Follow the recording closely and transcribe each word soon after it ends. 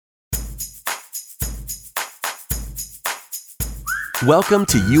Welcome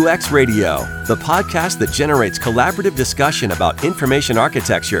to UX Radio, the podcast that generates collaborative discussion about information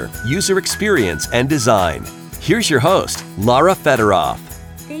architecture, user experience, and design. Here's your host, Lara Fedorov.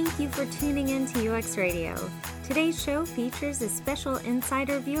 Thank you for tuning in to UX Radio. Today's show features a special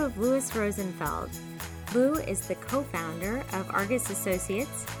insider view of Louis Rosenfeld. Lou is the co-founder of Argus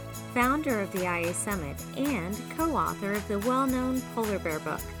Associates, founder of the IA Summit, and co-author of the well-known polar bear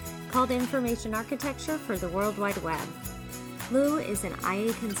book called Information Architecture for the World Wide Web. Lou is an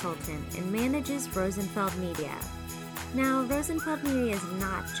IA consultant and manages Rosenfeld Media. Now, Rosenfeld Media is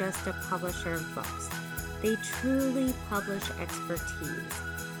not just a publisher of books. They truly publish expertise.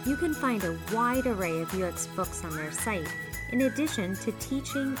 You can find a wide array of UX books on their site, in addition to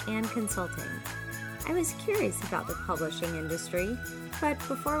teaching and consulting. I was curious about the publishing industry, but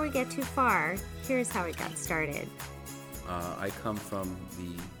before we get too far, here's how it got started. I come from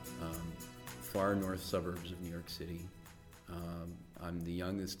the far north suburbs of New York City. I'm the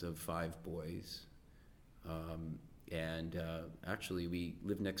youngest of 5 boys, and actually we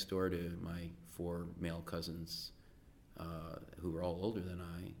live next door to my 4 male cousins who are all older than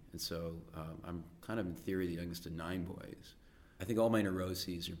I, and so I'm kind of in theory the youngest of 9 boys. I think all my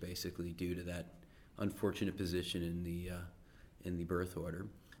neuroses are basically due to that unfortunate position in the birth order.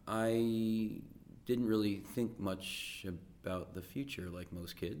 I didn't really think much about the future like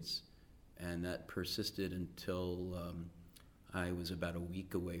most kids, and that persisted until I was about a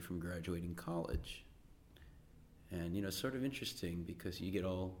week away from graduating college. And, you know, sort of interesting because you get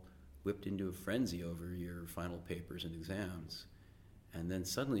all whipped into a frenzy over your final papers and exams. And then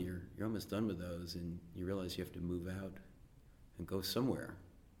suddenly you're almost done with those and you realize you have to move out and go somewhere.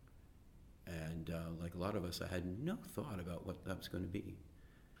 And like a lot of us, I had no thought about what that was going to be.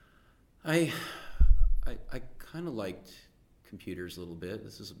 I kind of liked computers a little bit.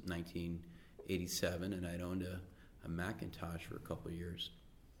 This is 1987, and I'd owned a Macintosh for a couple of years.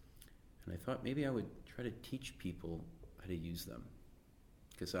 And I thought maybe I would try to teach people how to use them,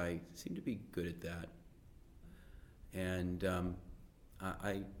 because I seem to be good at that. And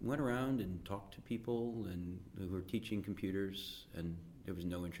I went around and talked to people who were teaching computers, and there was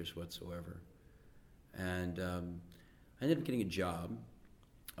no interest whatsoever. And I ended up getting a job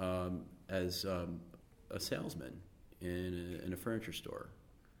as a salesman in a furniture store.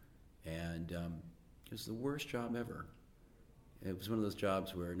 And it was the worst job ever. It was one of those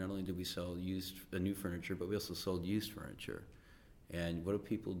jobs where not only did we sell new furniture, but we also sold used furniture. And what do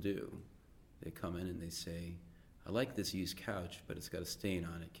people do? They come in and they say, I like this used couch, but it's got a stain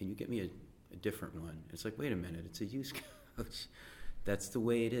on it. Can you get me a different one? It's like, wait a minute, it's a used couch. That's the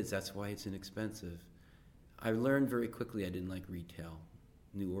way it is. That's why it's inexpensive. I learned very quickly I didn't like retail,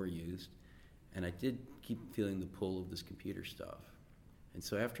 new or used. And I did keep feeling the pull of this computer stuff. And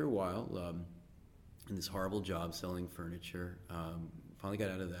so after a while, in this horrible job selling furniture, finally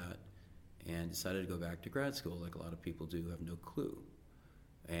got out of that and decided to go back to grad school like a lot of people do who have no clue.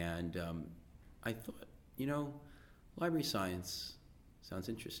 And I thought, library science sounds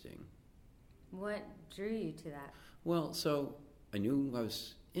interesting. What drew you to that? Well, so I knew I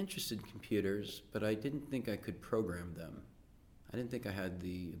was interested in computers, but I didn't think I could program them. I didn't think I had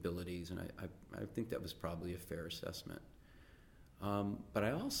the abilities, and I think that was probably a fair assessment. But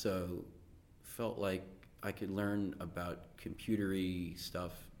I also felt like I could learn about computery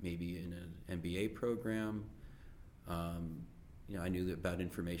stuff maybe in an MBA program. I knew about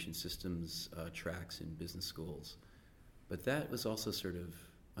information systems tracks in business schools. But that was also sort of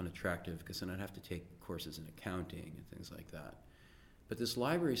unattractive because then I'd have to take courses in accounting and things like that. But this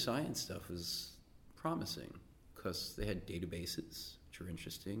library science stuff was promising because they had databases, which were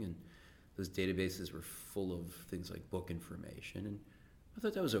interesting, and those databases were full of things like book information, and I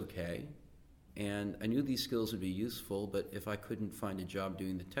thought that was okay. And I knew these skills would be useful, but if I couldn't find a job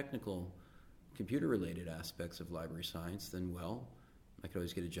doing the technical computer-related aspects of library science, then, well, I could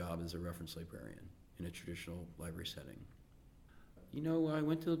always get a job as a reference librarian in a traditional library setting. I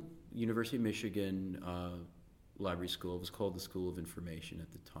went to University of Michigan Library School. It was called the School of Information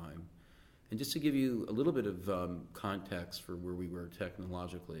at the time. And just to give you a little bit of context for where we were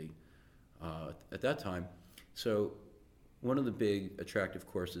technologically at that time, so one of the big attractive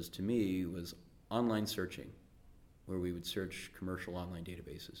courses to me was online searching, where we would search commercial online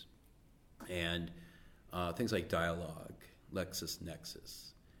databases. And things like Dialog,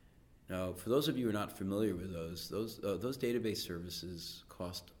 LexisNexis. Now, for those of you who are not familiar with those database services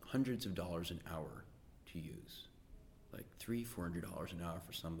cost hundreds of dollars an hour to use, like $300-400 an hour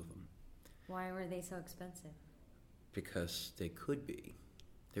for some of them. Why were they so expensive? Because they could be.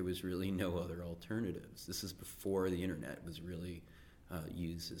 There was really no other alternatives. This is before the internet was really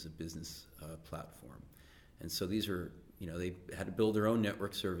used as a business platform. And so these were, they had to build their own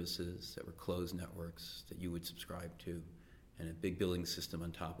network services that were closed networks that you would subscribe to, and a big billing system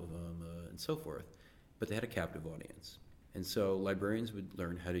on top of them, and so forth. But they had a captive audience. And so librarians would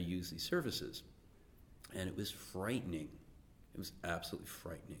learn how to use these services. And it was frightening. It was absolutely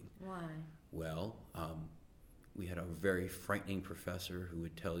frightening. Why? Well, we had a very frightening professor who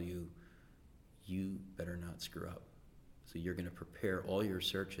would tell you, you better not screw up. So you're going to prepare all your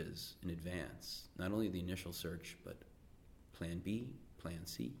searches in advance, not only the initial search, but plan B, plan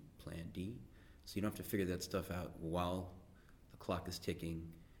C, plan D. So you don't have to figure that stuff out while the clock is ticking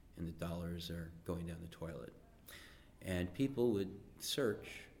and the dollars are going down the toilet. And people would search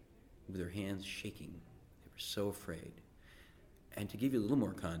with their hands shaking. They were so afraid. And to give you a little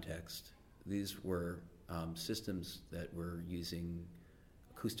more context, these were systems that were using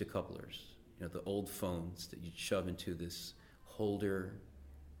acoustic couplers. The old phones that you'd shove into this holder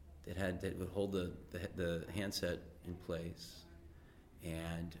that would hold the handset in place,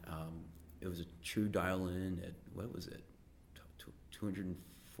 and it was a true dial-in at, what was it,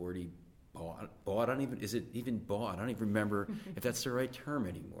 240 baud? I don't even, is it even baud? I don't even remember if that's the right term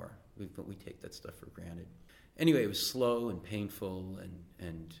anymore. We take that stuff for granted. Anyway, it was slow and painful,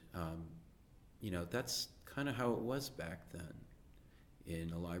 and that's kind of how it was back then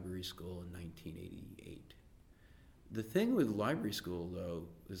in a library school in 1988. The thing with library school, though,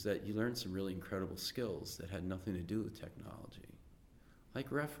 is that you learned some really incredible skills that had nothing to do with technology,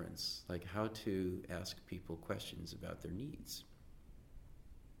 like reference, like how to ask people questions about their needs,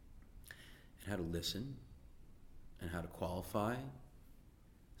 and how to listen, and how to qualify.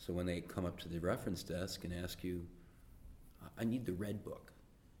 So when they come up to the reference desk and ask you, I need the red book.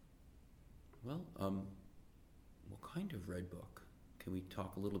 Well, what kind of red book? Can we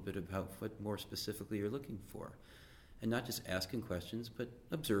talk a little bit about what more specifically you're looking for? And not just asking questions, but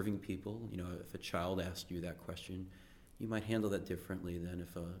observing people. If a child asked you that question, you might handle that differently than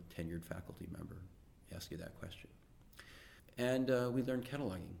if a tenured faculty member asked you that question. And we learned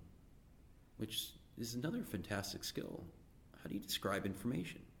cataloging, which is another fantastic skill. How do you describe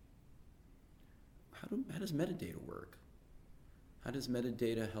information? How does metadata work? How does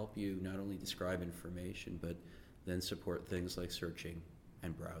metadata help you not only describe information, but then support things like searching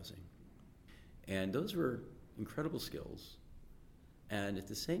and browsing? And those were incredible skills. And at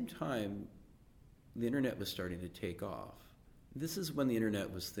the same time, the internet was starting to take off. This is when the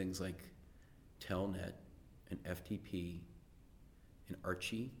internet was things like Telnet and FTP and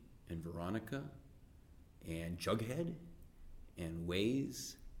Archie and Veronica and Jughead and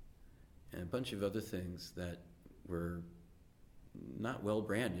Waze and a bunch of other things that were not well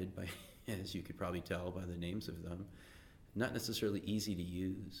branded, by, as you could probably tell by the names of them, not necessarily easy to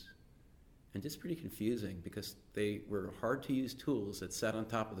use, and just pretty confusing because they were hard to use tools that sat on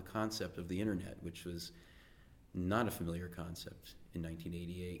top of the concept of the internet, which was not a familiar concept in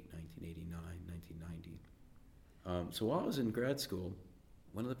 1988, 1989, 1990. So while I was in grad school,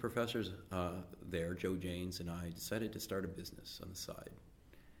 one of the professors there, Joe Janes, and I decided to start a business on the side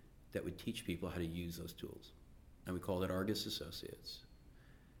that would teach people how to use those tools. And we called it Argus Associates.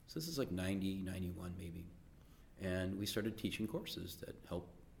 So this is like 90, 91 maybe. And we started teaching courses that help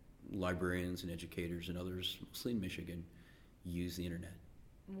librarians and educators and others, mostly in Michigan, use the internet.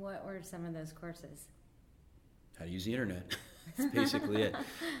 What were some of those courses? How to use the internet. That's basically it.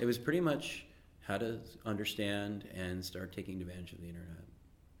 It was pretty much how to understand and start taking advantage of the internet.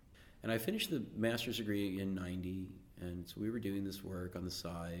 And I finished the master's degree in 90, and so we were doing this work on the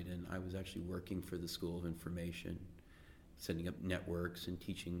side, and I was actually working for the School of Information, setting up networks and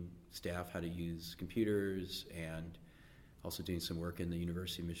teaching staff how to use computers, and also doing some work in the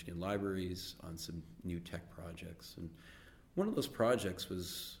University of Michigan libraries on some new tech projects. And one of those projects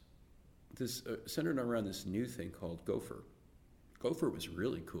was this centered around this new thing called Gopher. Gopher was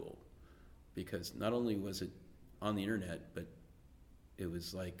really cool because not only was it on the internet, but it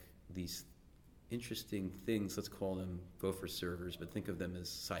was like these interesting things, let's call them Gopher servers, but think of them as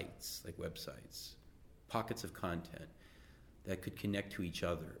sites, like websites, pockets of content that could connect to each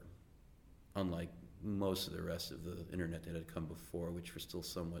other, unlike most of the rest of the internet that had come before, which were still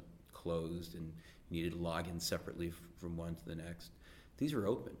somewhat closed and needed to log in separately from one to the next. These were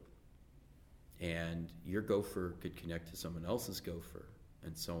open. And your Gopher could connect to someone else's Gopher,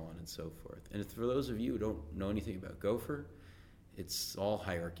 and so on and so forth. And for those of you who don't know anything about Gopher, it's all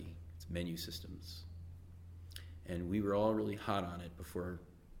hierarchy. It's menu systems. And we were all really hot on it before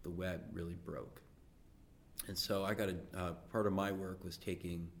the web really broke. And so I got part of my work was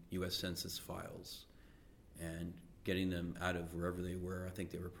taking U.S. Census files and getting them out of wherever they were. I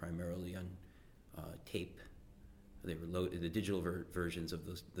think they were primarily on tape. They were the digital versions of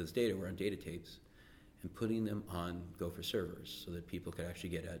those data were on data tapes, and putting them on Gopher servers so that people could actually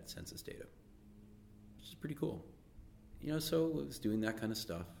get at census data, which is pretty cool. So I was doing that kind of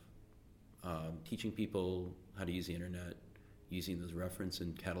stuff, teaching people how to use the internet, using those reference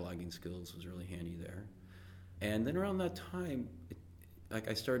and cataloging skills was really handy there. And then around that time,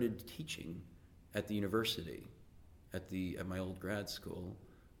 I started teaching at the university, at my old grad school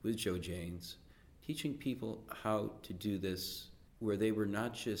with Joe Janes, teaching people how to do this where they were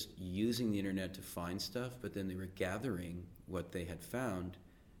not just using the internet to find stuff, but then they were gathering what they had found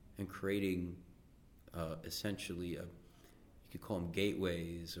and creating essentially, you could call them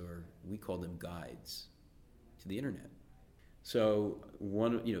gateways, or we call them guides to the internet. So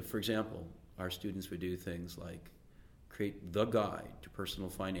for example, our students would do things like create the guide to personal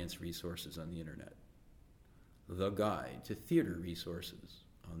finance resources on the internet, the guide to theater resources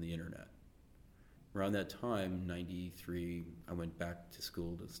on the internet. Around that time, 93, I went back to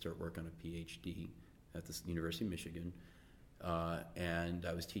school to start work on a PhD at the University of Michigan, and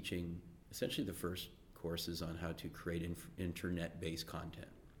I was teaching essentially the first courses on how to create internet-based content,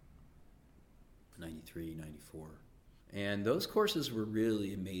 93, 94. And those courses were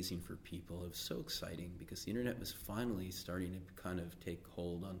really amazing for people. It was so exciting because the internet was finally starting to kind of take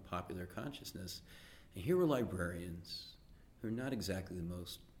hold on popular consciousness. And here were librarians who are not exactly the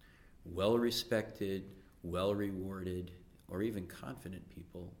most well-respected, well-rewarded, or even confident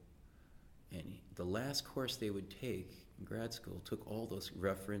people. And the last course they would take in grad school took all those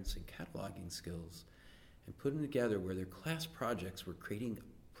reference and cataloging skills and put them together where their class projects were creating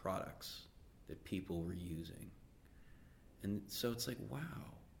products that people were using. And so it's like, wow,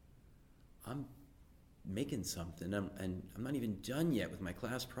 I'm making something, and I'm not even done yet with my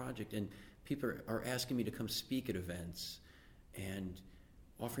class project, and people are asking me to come speak at events and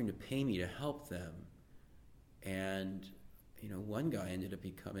offering to pay me to help them. And, one guy ended up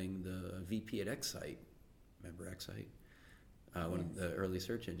becoming the VP at Excite. Remember Excite? One of the early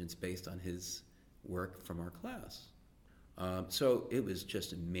search engines based on his work from our class. So it was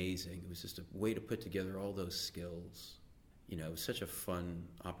just amazing. It was just a way to put together all those skills. It was such a fun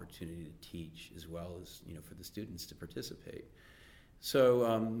opportunity to teach as well as, for the students to participate.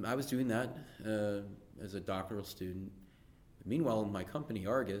 So I was doing that as a doctoral student. Meanwhile, my company,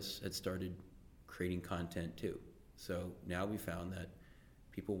 Argus, had started creating content too. So now we found that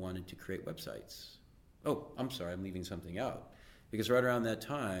people wanted to create websites. Oh, I'm sorry, I'm leaving something out. Because right around that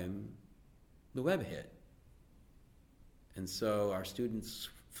time, the web hit. And so our students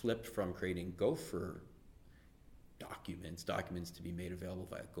flipped from creating Gopher documents to be made available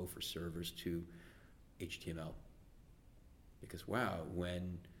via Gopher servers to HTML. Because wow,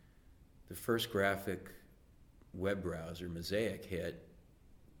 when the first graphic web browser, Mosaic, hit,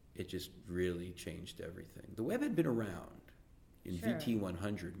 it just really changed everything. The web had been around in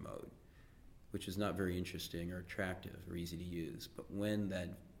VT100 mode, which is not very interesting or attractive or easy to use. But when that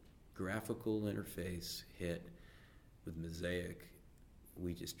graphical interface hit with Mosaic,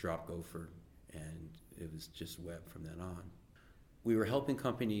 we just dropped Gopher, and it was just web from then on. We were helping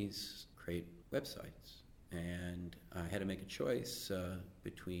companies create websites, and I had to make a choice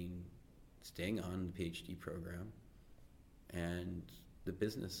between staying on the PhD program and the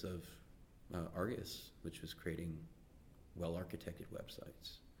business of Argus, which was creating well-architected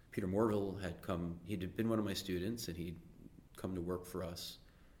websites. Peter Morville he'd been one of my students, and he'd come to work for us.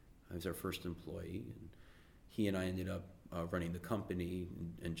 He was our first employee, and he and I ended up running the company,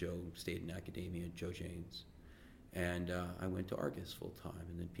 and Joe stayed in academia, Joe Janes. And I went to Argus full time,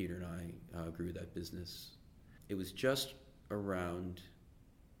 and then Peter and I grew that business. It was just around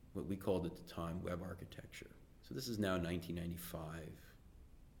what we called at the time web architecture. So this is now 1995,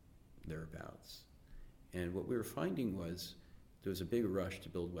 thereabouts. And what we were finding was there was a big rush to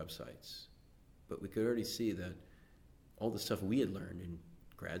build websites, but we could already see that all the stuff we had learned in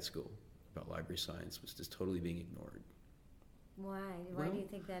grad school about library science was just totally being ignored. Why? Why do you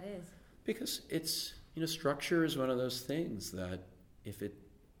think that is? Because it's, structure is one of those things that if it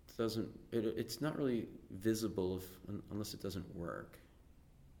doesn't, it's not really visible unless it doesn't work.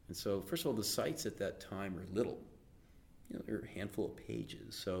 And so, first of all, the sites at that time are little. There are a handful of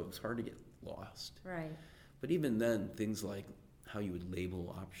pages, so it's hard to get lost. Right. But even then, things like how you would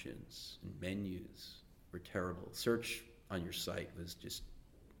label options and menus were terrible. Search on your site was just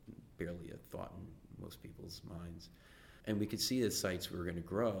barely a thought in most people's minds. And we could see as sites were going to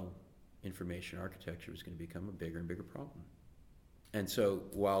grow, information architecture was going to become a bigger and bigger problem. And so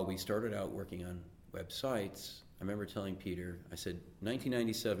while we started out working on websites, I remember telling Peter, I said,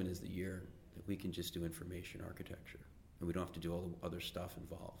 1997 is the year that we can just do information architecture, and we don't have to do all the other stuff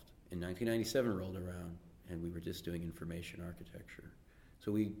involved. And 1997 rolled around, and we were just doing information architecture.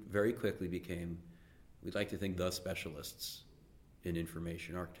 So we very quickly became we'd like to think the specialists in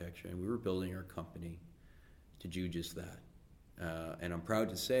information architecture, and we were building our company to do just that. And I'm proud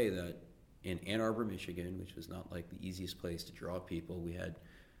to say that in Ann Arbor, Michigan, which was not like the easiest place to draw people, we had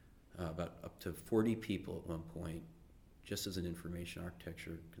about up to 40 people at one point, just as an information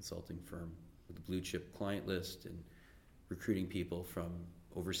architecture consulting firm with a blue chip client list and recruiting people from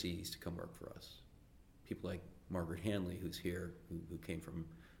overseas to come work for us. People like Margaret Hanley, who's here, who came from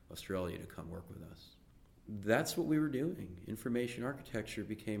Australia to come work with us. That's what we were doing. Information architecture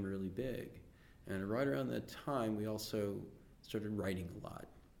became really big. And right around that time, we also started writing a lot.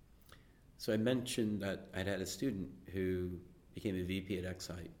 So I mentioned that I'd had a student who became a VP at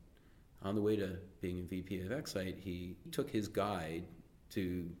Excite. On the way to being a VP of Excite, he took his guide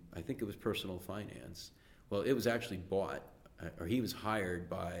to, I think it was personal finance. Well, it was actually bought, or he was hired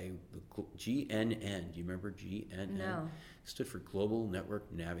by the GNN. Do you remember GNN? No. It stood for Global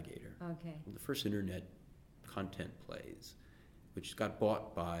Network Navigator. Okay. The first internet content plays, which got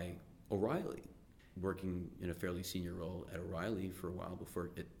bought by O'Reilly, working in a fairly senior role at O'Reilly for a while before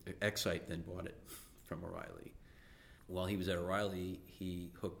Excite then bought it from O'Reilly. While he was at O'Reilly,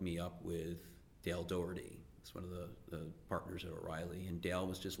 he hooked me up with Dale Doherty. He's one of the partners at O'Reilly, and Dale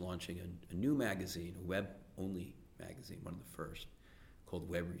was just launching a new magazine, a web-only magazine, one of the first, called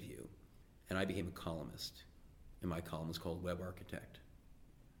Web Review. And I became a columnist, and my column was called Web Architect.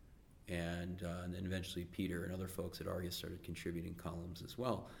 And then eventually Peter and other folks at Argus started contributing columns as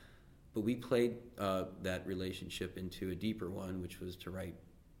well. But we played that relationship into a deeper one, which was to write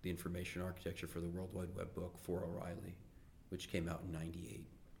the information architecture for the World Wide Web book for O'Reilly, which came out in '98,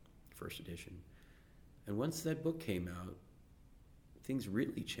 first edition. And once that book came out, things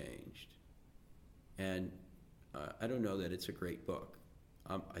really changed. And I don't know that it's a great book.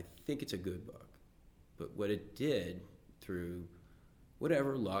 I think it's a good book. But what it did, through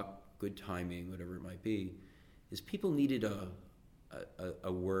whatever luck, good timing, whatever it might be, is people needed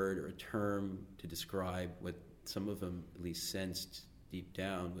a word or a term to describe what some of them at least sensed deep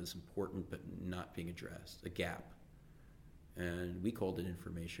down was important but not being addressed, a gap. And we called it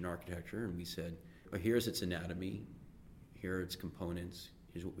information architecture, and we said, well, here's its anatomy, here are its components,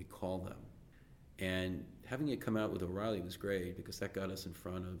 here's what we call them. And having it come out with O'Reilly was great because that got us in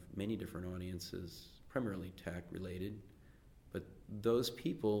front of many different audiences, primarily tech-related, but those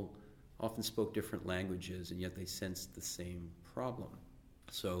people often spoke different languages, and yet they sensed the same problem.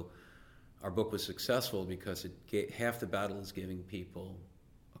 So our book was successful because half the battle is giving people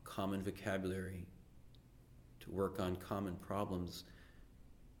a common vocabulary to work on common problems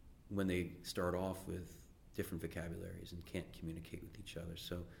when they start off with different vocabularies and can't communicate with each other.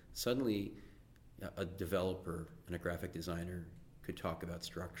 So suddenly a developer and a graphic designer could talk about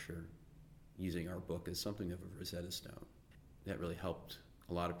structure using our book as something of a Rosetta Stone. That really helped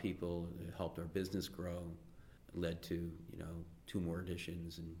a lot of people. It helped our business grow. It led to 2 more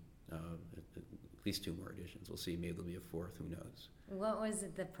editions, and at least 2 more editions. We'll see. Maybe there'll be a 4th. Who knows? What was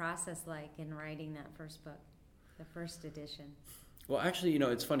the process like in writing that first book, the first edition? Well, actually,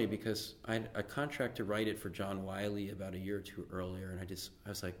 it's funny because I had a contract to write it for John Wiley about a year or 2 earlier, and I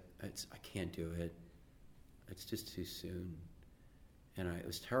was like, I can't do it. It's just too soon. And it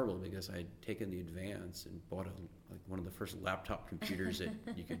was terrible because I had taken the advance and bought one of the first laptop computers that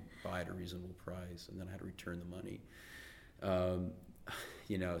you could buy at a reasonable price, and then I had to return the money.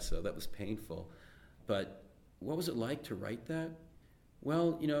 So that was painful. But what was it like to write that?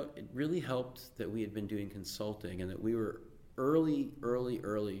 Well, it really helped that we had been doing consulting and that we were early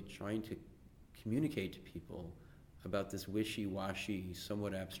trying to communicate to people about this wishy-washy,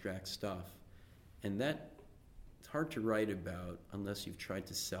 somewhat abstract stuff. And that it's hard to write about unless you've tried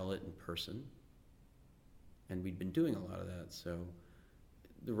to sell it in person. And we'd been doing a lot of that, so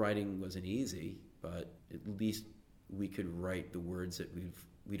the writing wasn't easy, but at least we could write the words that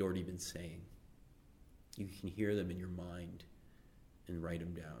we'd already been saying. You can hear them in your mind and write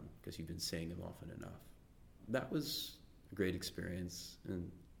them down because you've been saying them often enough. That was a great experience, and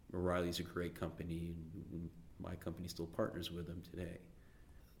O'Reilly's a great company, and my company still partners with them today.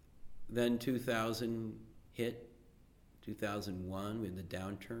 Then 2000 hit, 2001, we had the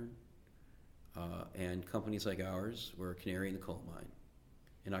downturn, and companies like ours were a canary in the coal mine.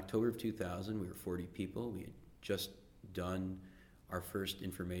 In October of 2000, we were 40 people. We had just done our first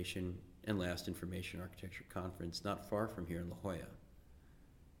information and last information architecture conference not far from here in La Jolla.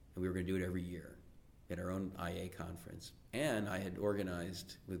 And we were going to do it every year at our own IA conference. And I had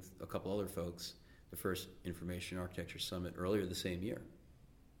organized with a couple other folks the first information architecture summit earlier the same year.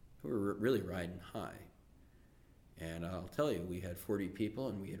 We were really riding high. And I'll tell you, we had 40 people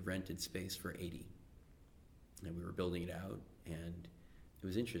and we had rented space for 80. And we were building it out, and it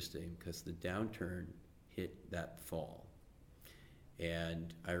was interesting because the downturn hit that fall.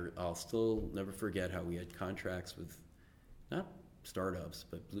 And I'll still never forget how we had contracts with not startups,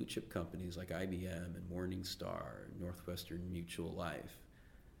 but blue chip companies like IBM and Morningstar, Northwestern Mutual Life.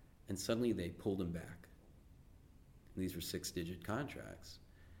 And suddenly they pulled them back. And these were 6-digit contracts.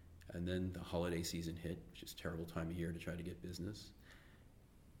 And then the holiday season hit, which is a terrible time of year to try to get business.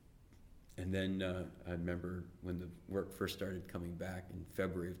 And then I remember when the work first started coming back in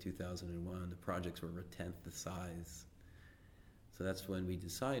February of 2001, the projects were a 10th the size. So that's when we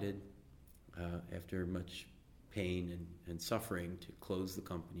decided, after much pain and suffering, to close the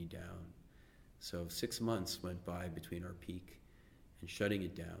company down. So 6 months went by between our peak and shutting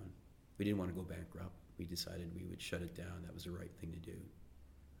it down. We didn't want to go bankrupt. We decided we would shut it down. That was the right thing to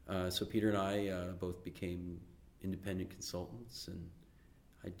do. So Peter and I both became independent consultants, and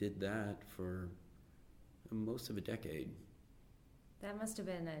I did that for most of a decade. That must have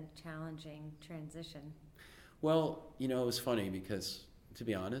been a challenging transition. Well, it was funny because, to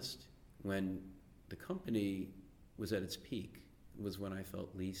be honest, when the company was at its peak was when I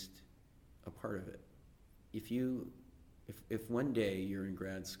felt least a part of it. If one day you're in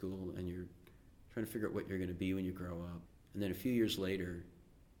grad school and you're trying to figure out what you're going to be when you grow up, and then a few years later,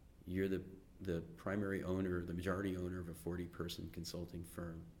 you're the primary owner, the majority owner of a 40-person consulting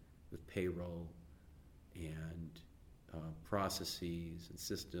firm with payroll and processes and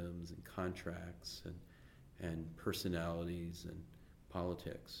systems and contracts and personalities and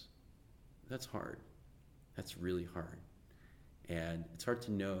politics. That's hard. That's really hard. And it's hard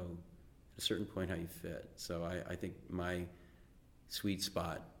to know at a certain point how you fit. So I think my sweet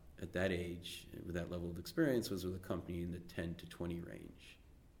spot at that age, with that level of experience, was with a company in the 10 to 20 range.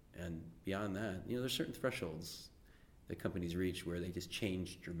 And beyond that, there's certain thresholds that companies reach where they just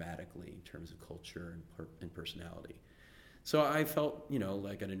change dramatically in terms of culture and personality. So I felt,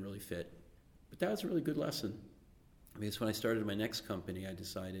 like I didn't really fit. But that was a really good lesson. Because when I started my next company, I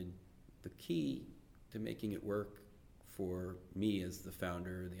decided the key to making it work for me as the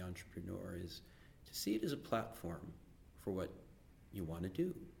founder, the entrepreneur, is to see it as a platform for what you want to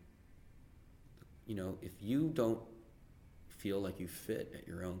do. If you don't feel like you fit at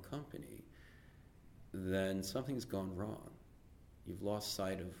your own company, then something's gone wrong. You've lost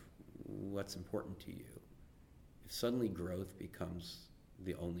sight of what's important to you. If suddenly growth becomes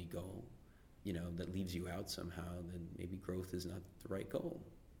the only goal, that leaves you out somehow, then maybe growth is not the right goal.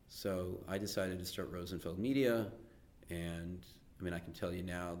 So I decided to start Rosenfeld Media, and I can tell you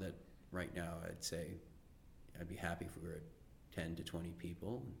now that right now I'd say I'd be happy if we were at 10 to 20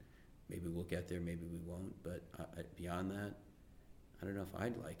 people. Maybe we'll get there, maybe we won't, but beyond that, I don't know if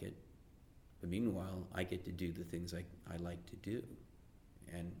I'd like it. But meanwhile, I get to do the things I like to do,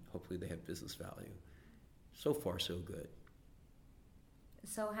 and hopefully they have business value. So far, so good.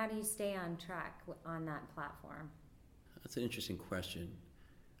 So how do you stay on track on that platform? That's an interesting question.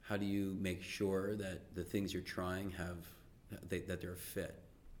 How do you make sure that the things you're trying that they're a fit?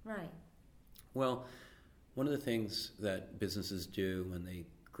 Right. Well, one of the things that businesses do when they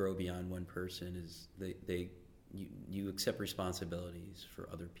grow beyond one person is you accept responsibilities for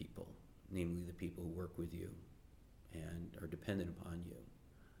other people, namely the people who work with you and are dependent upon you.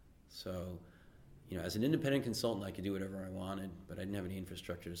 So, as an independent consultant, I could do whatever I wanted, but I didn't have any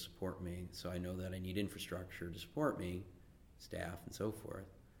infrastructure to support me. So I know that I need infrastructure to support me, staff and so forth.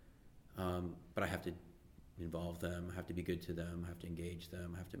 But I have to involve them, I have to be good to them, I have to engage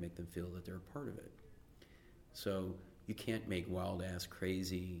them, I have to make them feel that they're a part of it. So you can't make wild-ass,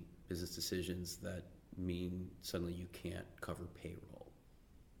 crazy business decisions that mean suddenly you can't cover payroll.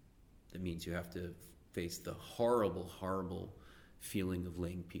 That means you have to face the horrible, horrible feeling of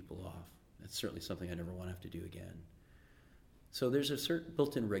laying people off. That's certainly something I never want to have to do again. So there's a certain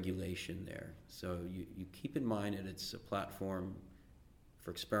built-in regulation there. So you keep in mind that it's a platform for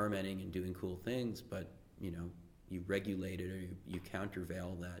experimenting and doing cool things, but you regulate it, or you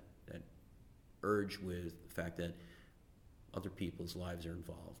countervail that urge with the fact that other people's lives are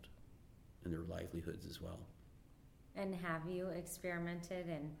involved and their livelihoods as well. And have you experimented,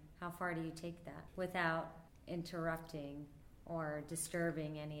 and how far do you take that without interrupting or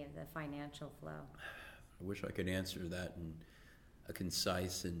disturbing any of the financial flow? I wish I could answer that in a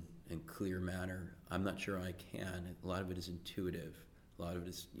concise and clear manner. I'm not sure I can. A lot of it is intuitive. A lot of it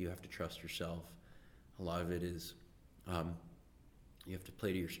is you have to trust yourself. A lot of it is you have to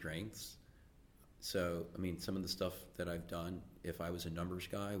play to your strengths. So, some of the stuff that I've done, if I was a numbers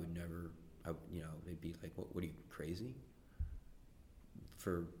guy, I would never, they'd be like, what are you, crazy?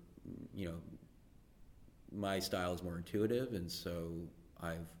 For, my style is more intuitive, and so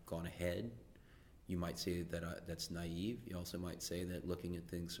I've gone ahead, You might say that that's naive. You also might say that looking at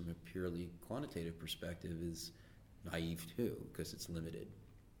things from a purely quantitative perspective is naive too, because it's limited.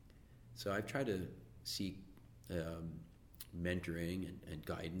 So I've tried to seek mentoring and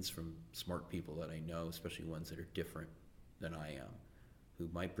guidance from smart people that I know, especially ones that are different than I am, who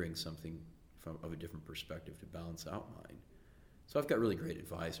might bring something of a different perspective to balance out mine. So I've got really great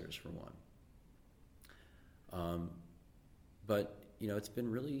advisors, for one. But it's been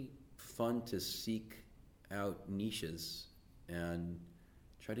really fun to seek out niches and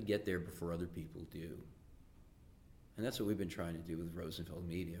try to get there before other people do. And that's what we've been trying to do with Rosenfeld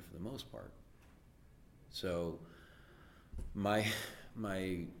Media for the most part. So my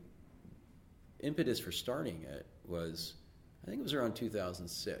impetus for starting it was, I think it was around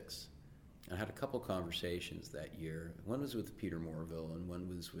 2006. I had a couple conversations that year. One was with Peter Morville, and one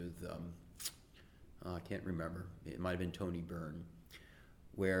was with, I can't remember, it might have been Tony Byrne,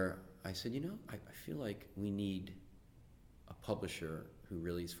 where I said, I feel like we need a publisher who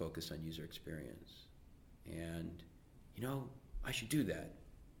really is focused on user experience. And, I should do that.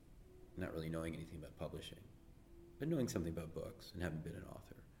 Not really knowing anything about publishing, but knowing something about books and having been an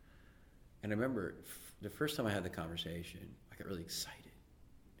author. And I remember the first time I had the conversation, I got really excited,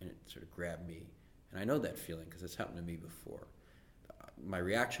 and it sort of grabbed me. And I know that feeling because it's happened to me before. My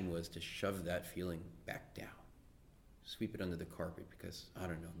reaction was to shove that feeling back down, sweep it under the carpet because, I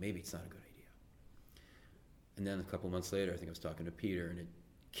don't know, maybe it's not a good idea. And then a couple months later, I think I was talking to Peter, and it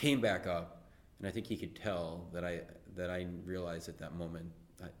came back up, and I think he could tell that I realized at that moment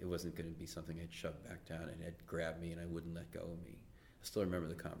it wasn't going to be something I'd shoved back down, and it had grabbed me, and I wouldn't let go of me. I still remember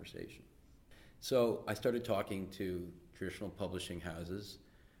the conversation. So I started talking to traditional publishing houses,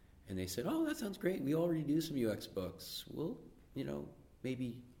 and they said, "Oh, that sounds great. We already do some UX books. We'll,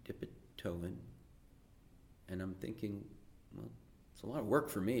 maybe dip a toe in." And I'm thinking, well, it's a lot of work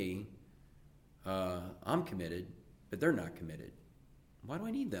for me. I'm committed, but they're not committed. Why do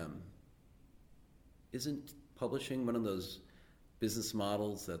I need them? Isn't publishing one of those business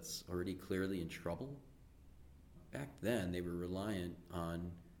models that's already clearly in trouble? Back then, they were reliant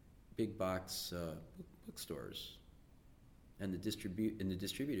on big box bookstores and the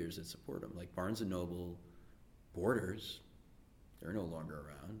distributors that support them, like Barnes & Noble, Borders. They're no longer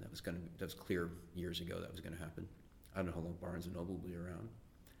around. That was clear years ago that was going to happen. I don't know how long Barnes & Noble will be around.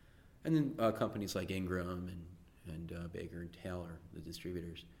 And then companies like Ingram and Baker and Taylor, the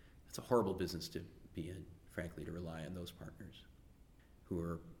distributors. It's a horrible business to be in, frankly, to rely on those partners who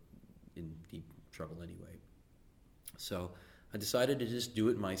are in deep trouble anyway. So I decided to just do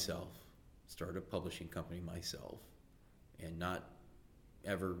it myself, start a publishing company myself, and not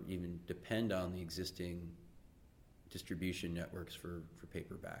ever even depend on the existing distribution networks for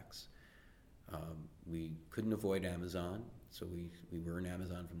paperbacks. We couldn't avoid Amazon, so we were in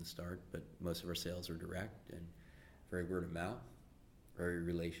Amazon from the start, but most of our sales were direct and very word of mouth, very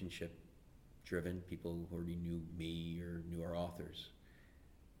relationship driven. People who already knew me or knew our authors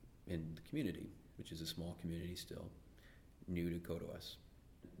in the community, which is a small community still, knew to go to us.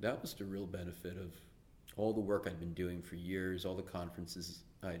 That was the real benefit of all the work I'd been doing for years, all the conferences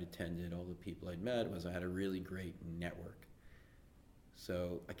I'd attended, all the people I'd met, was I had a really great network.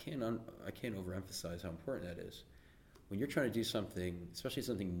 So I can't overemphasize how important that is. When you're trying to do something, especially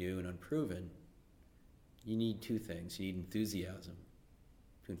something new and unproven, you need two things. You need enthusiasm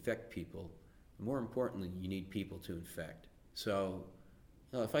to infect people. And more importantly, you need people to infect. So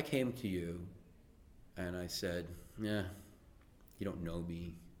if I came to you and I said, "Yeah, you don't know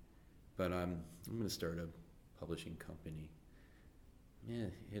me, but I'm going to start a publishing company. Yeah,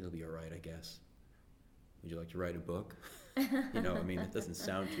 it'll be all right, I guess. Would you like to write a book?" It doesn't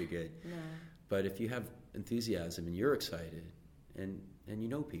sound too good. No. But if you have enthusiasm and you're excited and you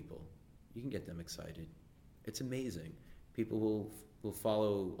know people, you can get them excited. It's amazing. People will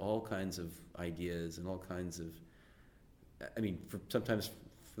follow all kinds of ideas and all kinds of, sometimes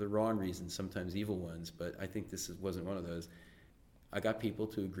for the wrong reasons, sometimes evil ones, but I think wasn't one of those. I got people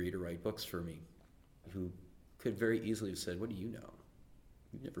to agree to write books for me who could very easily have said, "What do you know?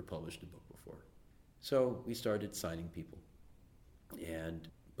 You've never published a book before." So we started signing people and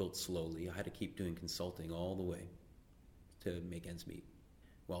built slowly. I had to keep doing consulting all the way to make ends meet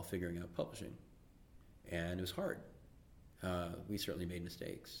while figuring out publishing. And it was hard. We certainly made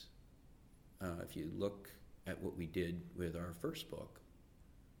mistakes. If you look at what we did with our first book,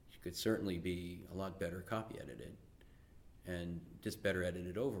 it could certainly be a lot better copy edited and just better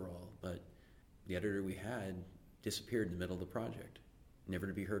edited overall. But the editor we had disappeared in the middle of the project, never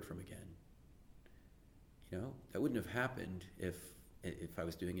to be heard from again. That wouldn't have happened if I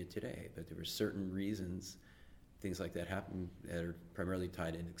was doing it today, but there were certain reasons things like that happen that are primarily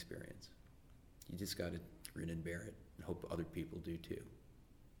tied in experience. You just got to grin and bear it and hope other people do too.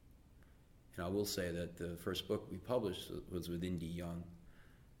 And I will say that the first book we published was with Indy Young,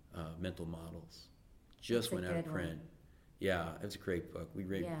 Mental Models. Just went out of print. Yeah, it was a great book. We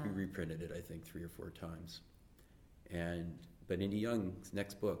reprinted it, I think, 3 or 4 times. But Indy Young's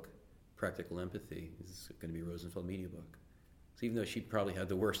next book, Practical Empathy, is going to be a Rosenfeld Media book. So even though she probably had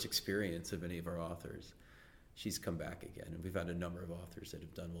the worst experience of any of our authors, she's come back again. And we've had a number of authors that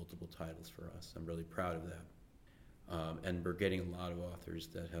have done multiple titles for us. I'm really proud of that. And we're getting a lot of authors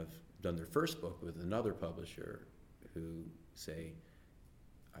that have done their first book with another publisher who say,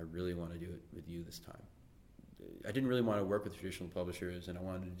 I really want to do it with you this time. I didn't really want to work with traditional publishers, and I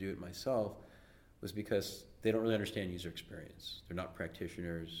wanted to do it myself, was because they don't really understand user experience. They're not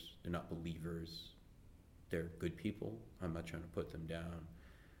practitioners. They're not believers. They're good people. I'm not trying to put them down.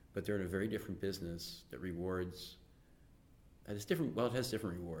 But they're in a very different business that rewards, and it's different, well, it has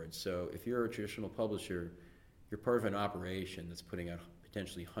different rewards. So if you're a traditional publisher, you're part of an operation that's putting out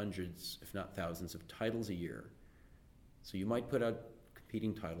potentially hundreds, if not thousands, of titles a year. So you might put out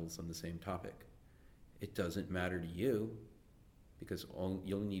competing titles on the same topic. It doesn't matter to you because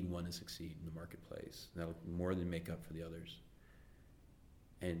you only need one to succeed in the marketplace. That'll more than make up for the others.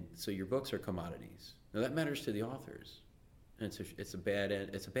 And so your books are commodities. Now that matters to the authors. And it's a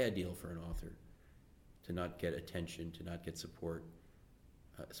bad deal for an author to not get attention, to not get support,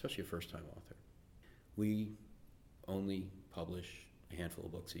 especially a first-time author. We only publish a handful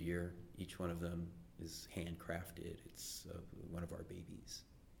of books a year. Each one of them is handcrafted. It's one of our babies,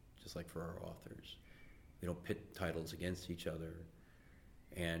 just like for our authors. We don't pit titles against each other,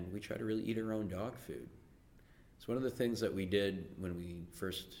 and we try to really eat our own dog food. So one of the things that we did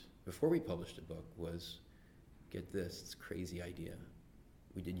before we published a book was, get this, it's a crazy idea.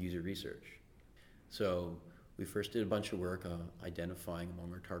 We did user research. So we first did a bunch of work identifying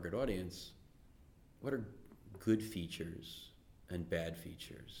among our target audience what are good features and bad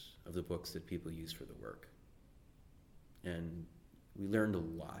features of the books that people use for the work. And we learned a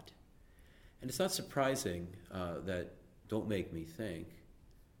lot. And it's not surprising that Don't Make Me Think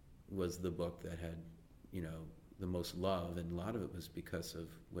was the book that had, the most love, and a lot of it was because of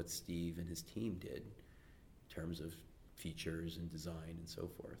what Steve and his team did in terms of features and design and so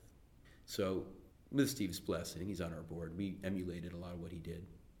forth. So with Steve's blessing, he's on our board, we emulated a lot of what he did.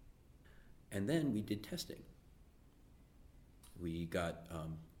 And then we did testing. We got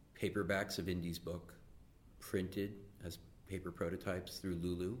paperbacks of Indy's book printed as paper prototypes through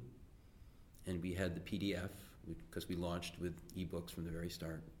Lulu, and we had the PDF, because we launched with ebooks from the very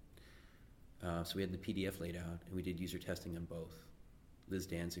start. So we had the PDF laid out, and we did user testing on both. Liz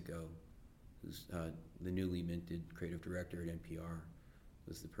Danzigo, who's the newly minted creative director at NPR,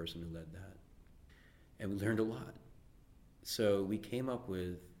 was the person who led that. And we learned a lot. So we came up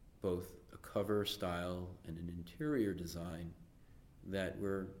with both a cover style and an interior design that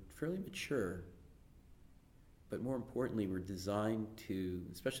were fairly mature, but more importantly, were designed to,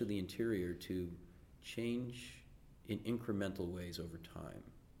 especially the interior, to change in incremental ways over time.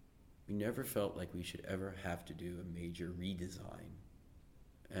 We never felt like we should ever have to do a major redesign.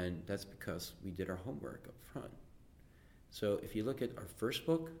 And that's because we did our homework up front. So if you look at our first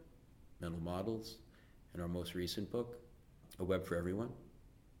book, Mental Models, and our most recent book, A Web for Everyone,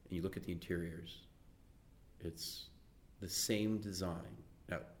 and you look at the interiors, it's the same design.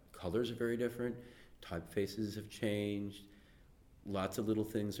 Now, colors are very different, typefaces have changed, lots of little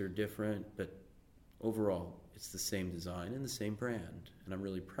things are different, but overall, it's the same design and the same brand, and I'm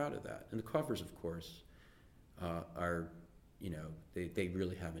really proud of that. And the covers, of course, are, they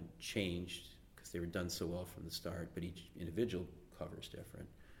really haven't changed because they were done so well from the start, but each individual cover is different.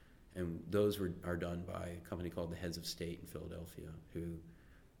 And those are done by a company called the Heads of State in Philadelphia, who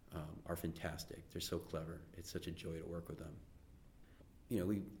are fantastic. They're so clever. It's such a joy to work with them.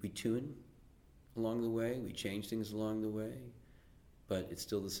 We tune along the way, we change things along the way, but it's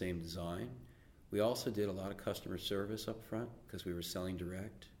still the same design. We also did a lot of customer service up front because we were selling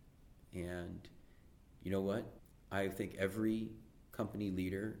direct. And you know what? I think every company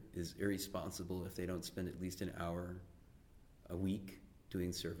leader is irresponsible if they don't spend at least an hour a week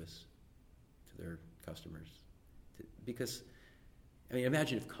doing service to their customers. Because,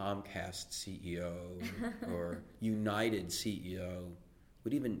 imagine if Comcast CEO or United CEO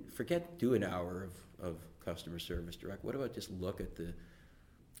would even do an hour of customer service direct. What about just look at the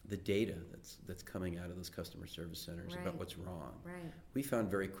data that's coming out of those customer service centers about what's wrong? Right. We found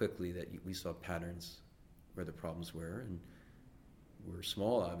very quickly that we saw patterns where the problems were, and we're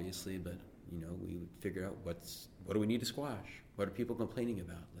small, obviously, but we would figure out what do we need to squash? What are people complaining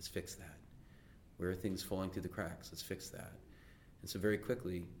about? Let's fix that. Where are things falling through the cracks? Let's fix that. And so very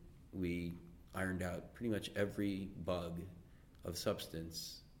quickly, we ironed out pretty much every bug of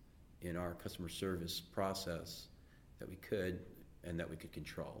substance in our customer service process that we could and that we could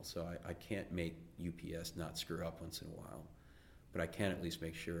control. So I can't make UPS not screw up once in a while, but I can at least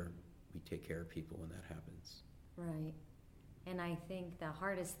make sure we take care of people when that happens. Right. And I think the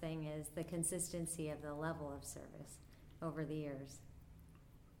hardest thing is the consistency of the level of service over the years.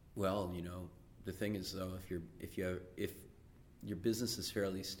 Well, the thing is though, if your business is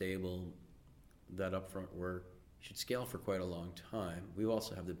fairly stable, that upfront work should scale for quite a long time. We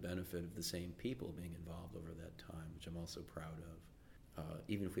also have the benefit of the same people being involved over that time, which I'm also proud of.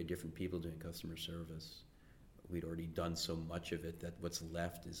 Even if we had different people doing customer service, we'd already done so much of it that what's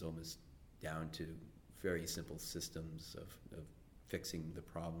left is almost down to very simple systems of fixing the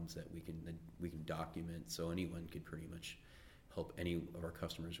problems that we can document, so anyone could pretty much help any of our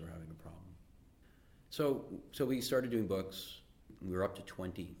customers who are having a problem. So we started doing books. We were up to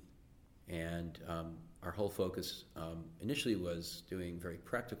 20, and our whole focus initially was doing very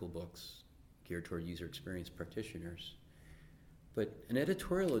practical books geared toward user experience practitioners. But an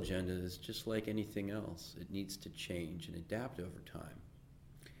editorial agenda is just like anything else. It needs to change and adapt over time.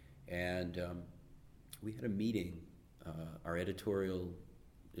 And we had a meeting. Our editorial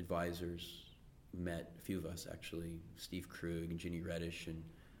advisors met, a few of us actually, Steve Krug and Ginny Reddish and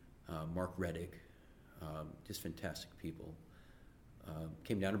Mark Reddick, just fantastic people.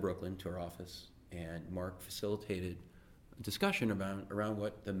 Came down to Brooklyn to our office, and Mark facilitated a discussion around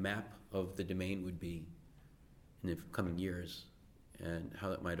what the map of the domain would be in the coming years and how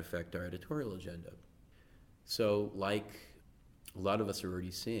that might affect our editorial agenda. So like a lot of us are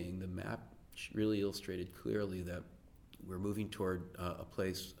already seeing, the map really illustrated clearly that we're moving toward a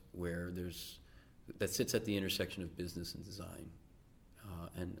place where that sits at the intersection of business and design.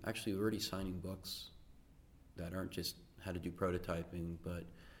 And actually we're already signing books that aren't just how to do prototyping, but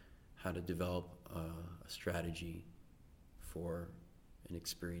how to develop a strategy for an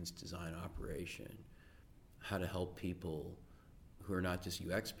experienced design operation, how to help people who are not just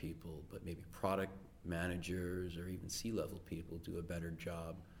UX people, but maybe product managers or even C-level people do a better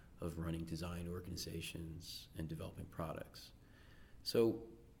job of running design organizations and developing products. So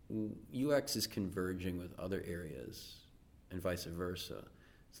UX is converging with other areas and vice versa.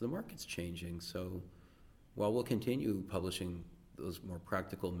 So the market's changing. So while we'll continue publishing those more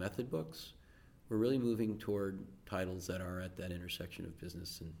practical method books, we're really moving toward titles that are at that intersection of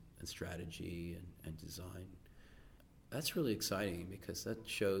business and strategy and design. That's really exciting because that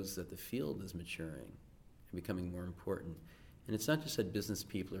shows that the field is maturing and becoming more important. And it's not just that business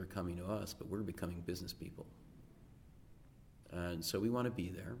people are coming to us, but we're becoming business people. And so we want to be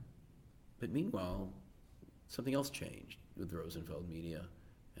there. But meanwhile, something else changed with Rosenfeld Media,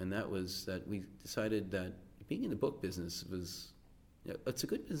 and that was that we decided that being in the book business it's a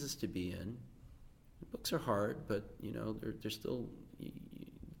good business to be in. Books are hard, but they're still,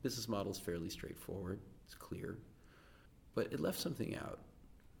 business model's fairly straightforward. It's clear. But it left something out.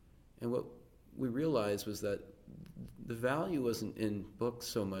 And what we realized was that the value wasn't in books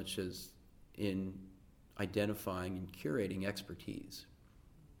so much as in identifying and curating expertise.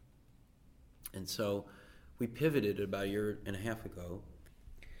 And so we pivoted about a year and a half ago,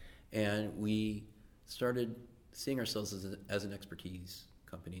 and we started seeing ourselves as an expertise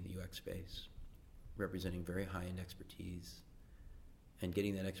company in the UX space, representing very high-end expertise and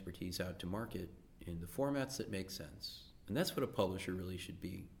getting that expertise out to market in the formats that make sense. And that's what a publisher really should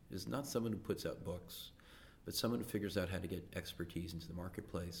be, is not someone who puts out books, but someone who figures out how to get expertise into the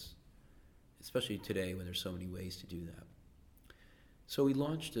marketplace, especially today when there's so many ways to do that. So we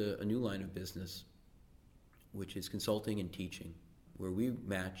launched a new line of business, which is consulting and teaching, where we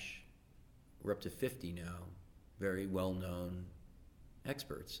match, we're up to 50 now, very well-known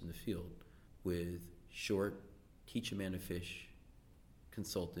experts in the field with short, teach a man to fish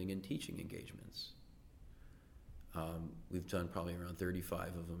consulting and teaching engagements. We've done probably around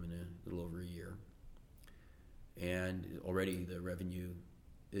 35 of them in a little over a year. And already the revenue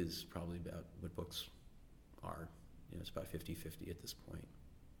is probably about what books are. It's about 50-50 at this point.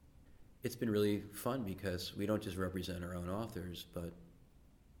 It's been really fun because we don't just represent our own authors, but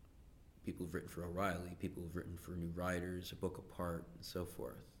people who've written for O'Reilly, people who've written for New Writers, A Book Apart, and so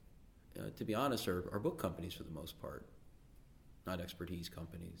forth. To be honest, are book companies for the most part, not expertise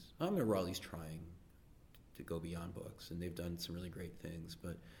companies. O'Reilly's trying to go beyond books, and they've done some really great things.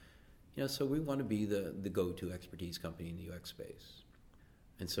 But so we want to be the go-to expertise company in the UX space.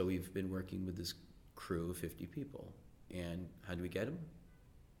 And so we've been working with this crew of 50 people. And how do we get them?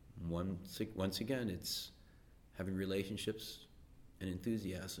 Once again, it's having relationships and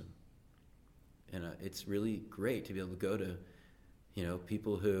enthusiasm. And it's really great to be able to go to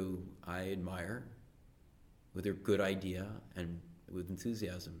People who I admire with their good idea and with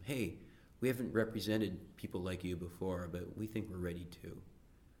enthusiasm. Hey, we haven't represented people like you before, but we think we're ready to.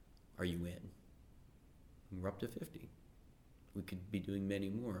 Are you in? And we're up to 50. We could be doing many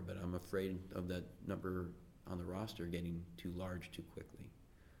more, but I'm afraid of that number on the roster getting too large too quickly.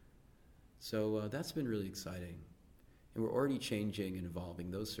 So that's been really exciting. And we're already changing and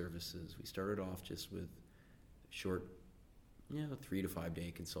evolving those services. We started off just with short, 3 to 5 day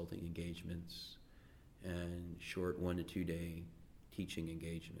consulting engagements and short 1 to 2 day teaching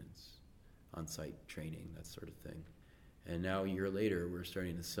engagements, on-site training, that sort of thing. And now a year later, we're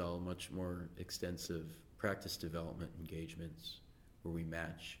starting to sell much more extensive practice development engagements where we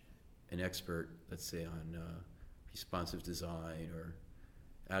match an expert, let's say on responsive design or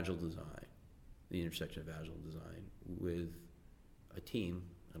agile design, the intersection of agile design, with a team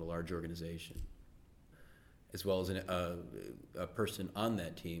at a large organization, as well as a person on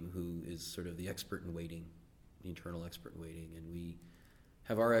that team who is sort of the expert in waiting, the internal expert in waiting. And we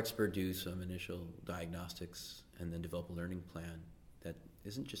have our expert do some initial diagnostics and then develop a learning plan that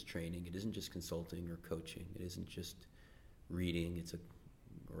isn't just training, it isn't just consulting or coaching, it isn't just reading,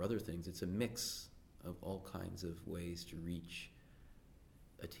 or other things. It's a mix of all kinds of ways to reach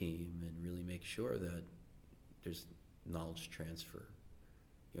a team and really make sure that there's knowledge transfer.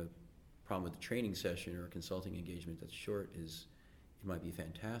 Problem with the training session or a consulting engagement that's short is it might be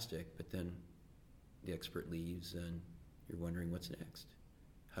fantastic, but then the expert leaves and you're wondering what's next.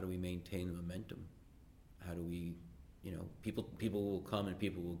 How do we maintain the momentum? How do we, people will come and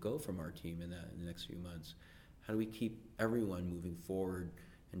people will go from our team in the next few months. How do we keep everyone moving forward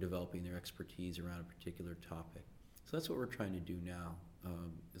and developing their expertise around a particular topic? So that's what we're trying to do now,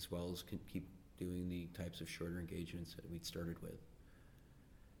 as well as keep doing the types of shorter engagements that we'd started with.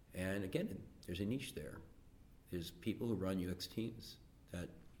 And again, there's a niche there. There's people who run UX teams that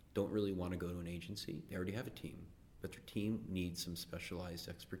don't really want to go to an agency. They already have a team, but their team needs some specialized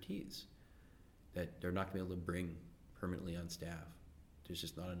expertise that they're not going to be able to bring permanently on staff. There's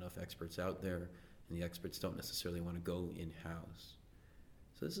just not enough experts out there, and the experts don't necessarily want to go in-house.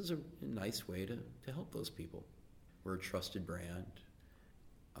 So this is a nice way to help those people. We're a trusted brand.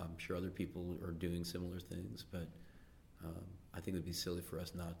 I'm sure other people are doing similar things, but I think it would be silly for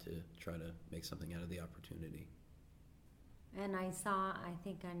us not to try to make something out of the opportunity. And I saw, I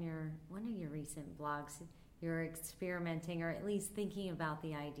think on one of your recent blogs, you're experimenting or at least thinking about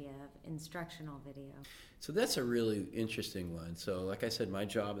the idea of instructional video. So that's a really interesting one. So like I said, my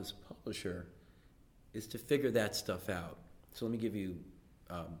job as a publisher is to figure that stuff out. So let me give you,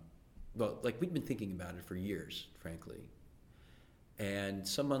 we've been thinking about it for years, frankly. And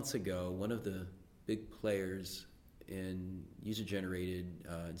some months ago, one of the big players in user-generated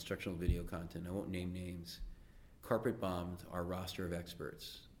instructional video content, I won't name names, carpet bombed our roster of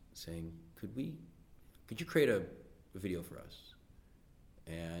experts, saying, could you create a video for us?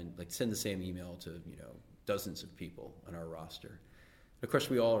 And send the same email to dozens of people on our roster. And of course,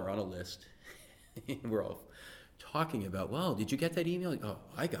 we all are on a list. We're all talking about, well, did you get that email? Oh,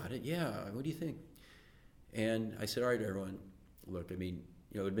 I got it. Yeah. What do you think? And I said, all right, everyone, look, it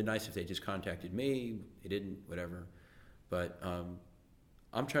would have been nice if they just contacted me. They didn't, whatever. But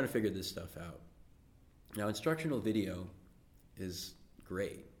I'm trying to figure this stuff out. Now, instructional video is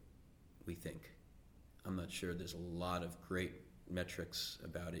great, we think. I'm not sure there's a lot of great metrics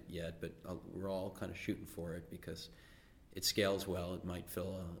about it yet, but we're all kind of shooting for it because it scales well. It might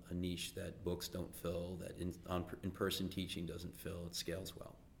fill a niche that books don't fill, that in-person teaching doesn't fill. It scales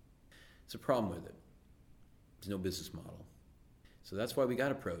well. There's a problem with it. There's no business model. So that's why we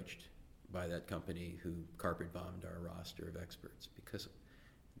got approached by that company who carpet bombed our roster of experts, because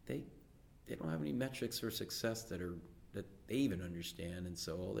they don't have any metrics for success that they even understand, and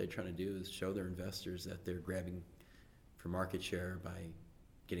so all they're trying to do is show their investors that they're grabbing for market share by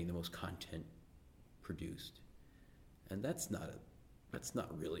getting the most content produced. And that's not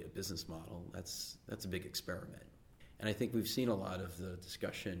really a business model. That's a big experiment. And I think we've seen a lot of the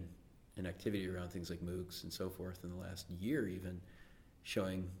discussion and activity around things like MOOCs and so forth in the last year even,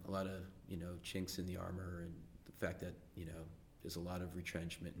 showing a lot of chinks in the armor and the fact that there's a lot of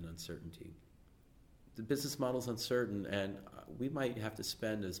retrenchment and uncertainty. The business model's uncertain, and we might have to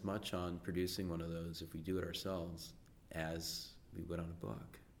spend as much on producing one of those if we do it ourselves as we would on a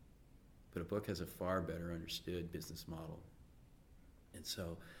book. But a book has a far better understood business model. And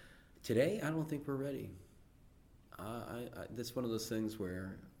so today, I don't think we're ready. That's one of those things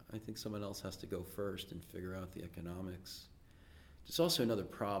where I think someone else has to go first and figure out the economics. There's also another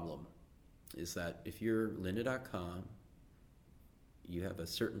problem, is that if you're lynda.com, you have a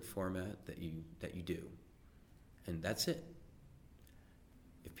certain format that you do, and that's it.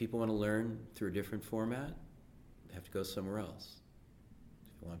 If people want to learn through a different format, they have to go somewhere else.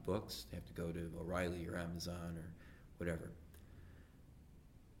 If they want books, they have to go to O'Reilly or Amazon or whatever.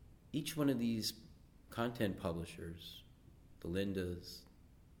 Each one of these content publishers, the Lindas,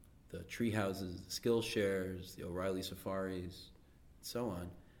 the Treehouses, the Skillshares, the O'Reilly Safaris, and so on,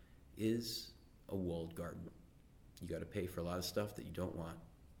 is a walled garden. You got to pay for a lot of stuff that you don't want.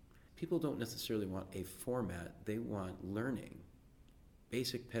 People don't necessarily want a format, they want learning.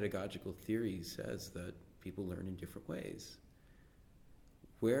 Basic pedagogical theory says that people learn in different ways.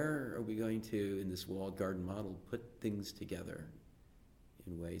 Where are we going to, in this walled garden model, put things together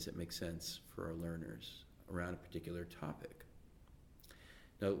in ways that make sense for our learners around a particular topic?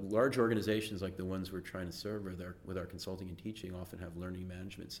 Now, large organizations like the ones we're trying to serve with our consulting and teaching often have learning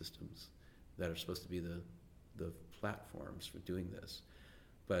management systems that are supposed to be the platforms for doing this.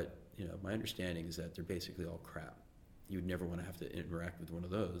 But my understanding is that they're basically all crap. You would never want to have to interact with one of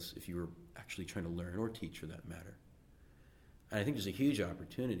those if you were actually trying to learn or teach for that matter. And I think there's a huge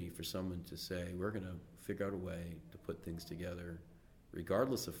opportunity for someone to say, we're going to figure out a way to put things together,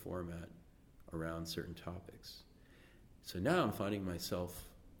 regardless of format, around certain topics. So now I'm finding myself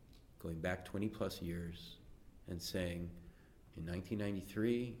going back 20 plus years and saying, in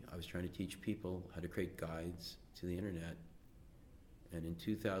 1993, I was trying to teach people how to create guides to the internet. And in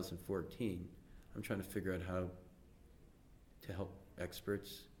 2014, I'm trying to figure out how to help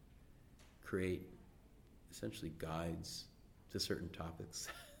experts create essentially guides to certain topics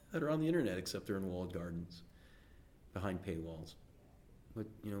that are on the internet, except they're in walled gardens, behind paywalls. What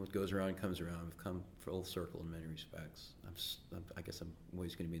goes around comes around. We've come full circle in many respects. I guess I'm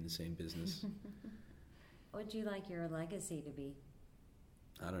always going to be in the same business. What would you like your legacy to be?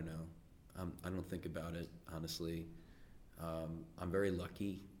 I don't know. I don't think about it, honestly. I'm very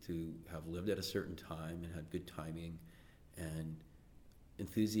lucky to have lived at a certain time and had good timing and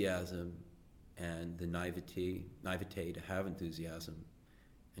enthusiasm and the naivete to have enthusiasm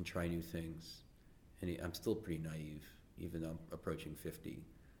and try new things. And I'm still pretty naive, even though I'm approaching 50.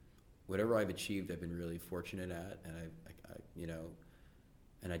 Whatever I've achieved, I've been really fortunate at, and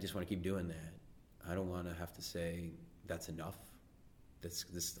and I just want to keep doing that. I don't want to have to say that's enough.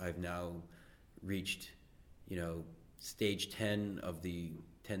 I've now reached, stage 10 of the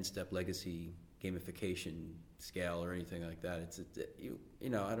 10-step legacy gamification scale or anything like that.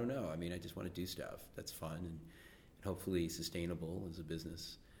 I don't know. I mean, I just want to do stuff that's fun and hopefully sustainable as a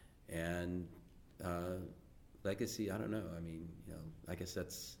business. And legacy, I don't know. I mean, I guess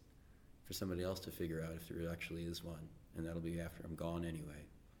that's for somebody else to figure out if there actually is one, and that'll be after I'm gone anyway.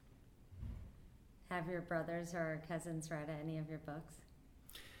 Have your brothers or cousins read any of your books?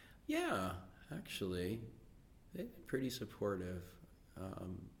 Yeah, actually. They've been pretty supportive.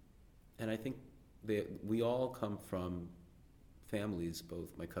 And I think we all come from families,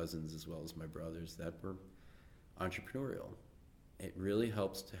 both my cousins as well as my brothers, that were entrepreneurial. It really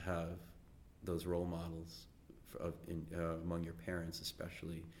helps to have those role models among your parents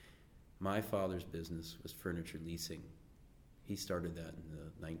especially. My father's business was furniture leasing. He started that in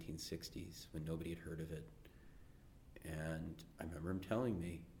the 1960s when nobody had heard of it. And I remember him telling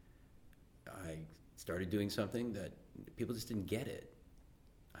me, I started doing something that people just didn't get it.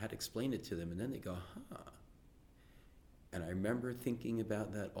 I had to explain it to them, and then they go, huh. And I remember thinking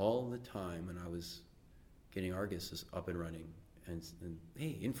about that all the time when I was getting Argus up and running. And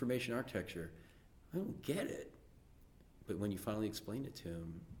hey, information architecture, I don't get it. But when you finally explain it to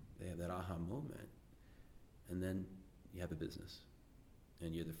them, they have that aha moment. And then you have a business,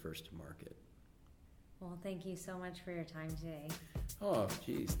 and you're the first to market. Well, thank you so much for your time today. Oh,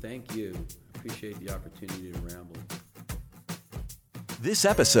 geez, thank you. Appreciate the opportunity to ramble. This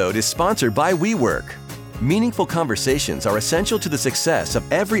episode is sponsored by WeWork. Meaningful conversations are essential to the success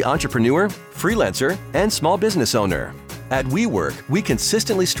of every entrepreneur, freelancer, and small business owner. At WeWork, we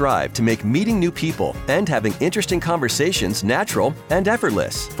consistently strive to make meeting new people and having interesting conversations natural and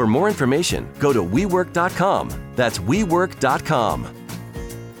effortless. For more information, go to WeWork.com. That's WeWork.com.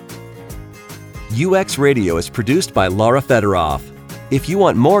 UX Radio is produced by Laura Fedorov. If you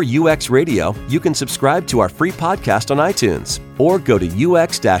want more UX Radio, you can subscribe to our free podcast on iTunes or go to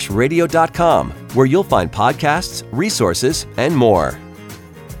ux-radio.com, where you'll find podcasts, resources, and more.